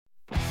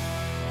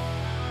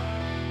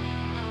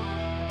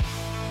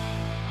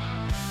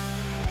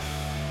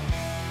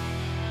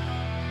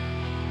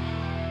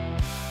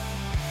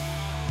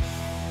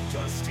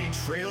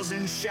See trails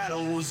and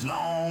shadows,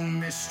 long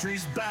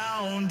mysteries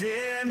bound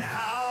in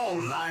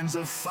howl. Lines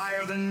of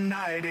fire the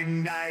night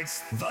ignites,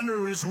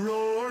 thunderous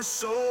roar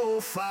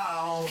so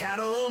foul.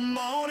 Cattle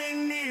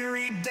moaning,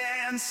 eerie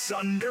dance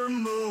under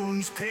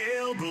moon's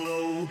pale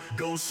glow.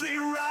 Ghostly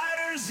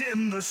riders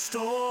in the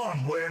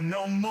storm where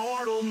no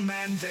mortal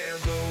man dare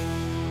go.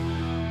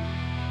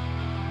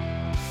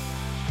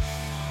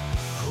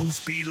 Hooves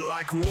beat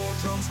like war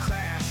drums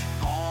crash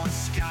on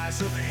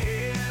skies of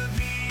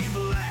heavy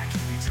black.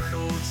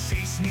 Eternal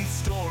chase neath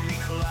stormy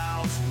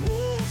clouds,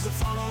 wolves that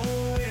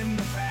follow in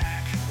the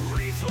pack.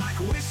 Wraithlike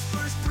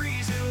whispers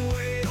breeze and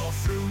wail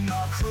through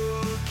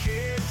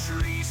crooked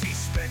trees. These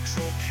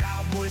spectral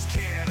cowboys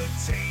can't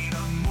attain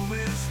a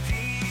moment's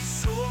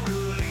peace or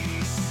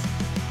release.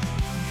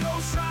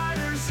 Ghost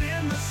riders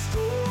in the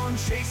storm,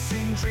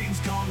 chasing dreams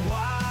gone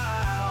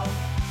wild.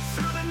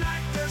 Through the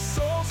night their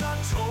souls are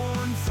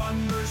torn,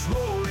 thunder's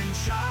roaring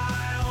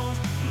child.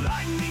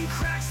 Lightning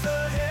cracks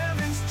the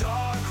heavens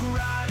dark,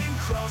 riding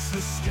across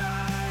the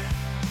sky.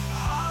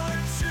 Holler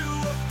to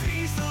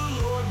appease the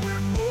Lord where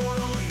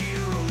mortal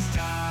heroes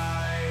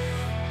die.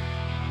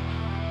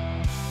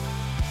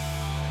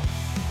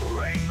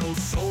 Wrangle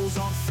souls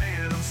on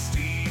phantom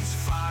steeds,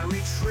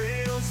 fiery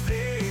trails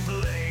they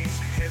blaze.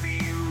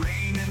 Heavy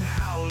rain and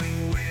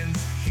howling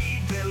winds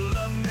heed their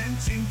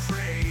lamenting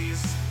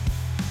praise.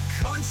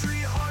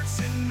 Country hearts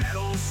and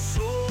metal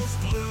souls,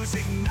 blues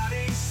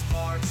igniting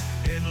sparks.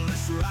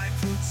 Endless ride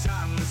through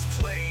timeless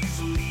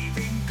plains,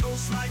 leaving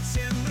ghost lights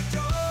in the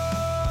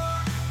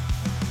dark.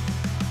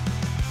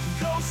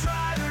 Ghost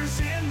riders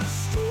in the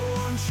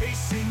storm,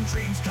 chasing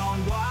dreams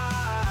gone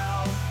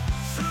wild.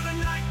 Through the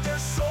night their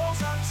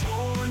souls are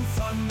torn,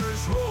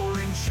 thunder's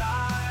roaring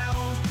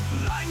child.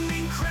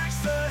 Lightning cracks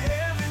the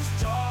heavens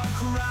dark,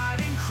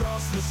 riding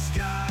across the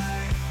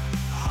sky.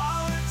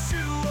 Holler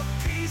to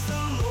appease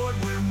the Lord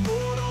where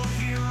mortal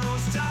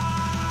heroes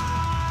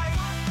die.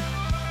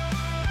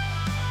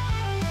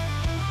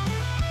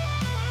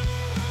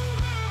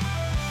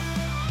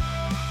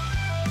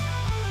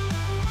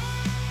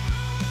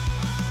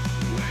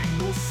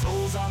 Wrangle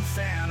souls on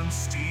phantom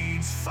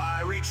steeds,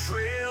 fiery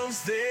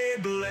trails they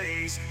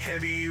blaze.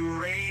 Heavy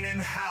rain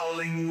and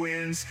howling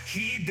winds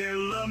heed their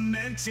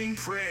lamenting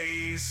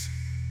praise.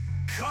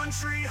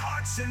 Country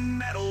hearts and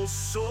metal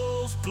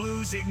souls,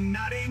 blues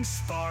igniting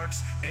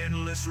sparks.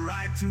 Endless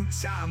ride through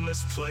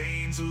timeless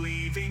plains,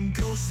 leaving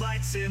ghost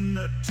lights in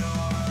the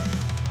dark.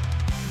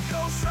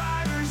 Ghost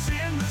riders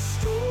in the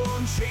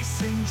storm,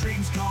 chasing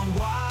dreams gone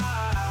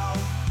wild.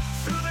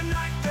 Through the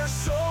night their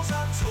souls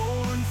are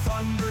torn,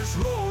 thunder's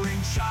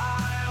roaring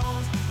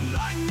child.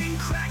 Lightning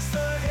cracks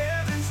the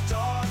heavens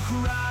dark,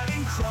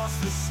 riding across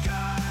the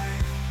sky.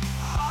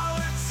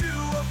 Holler to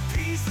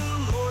appease the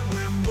Lord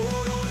where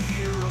mortal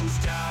heroes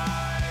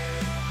die.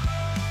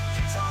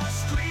 Guitar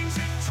screams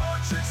in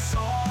tortured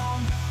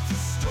song, the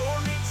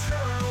storm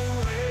eternal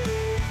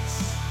waits.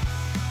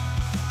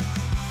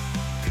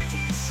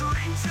 Picky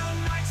string till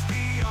nights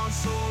beyond,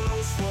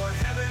 solos for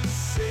heaven's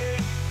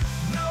sake.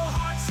 No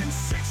hearts in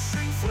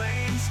six-string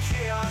flames,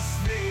 chaos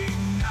they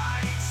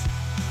ignite.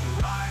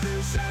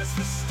 Riders as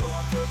the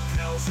storm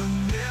propels a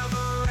never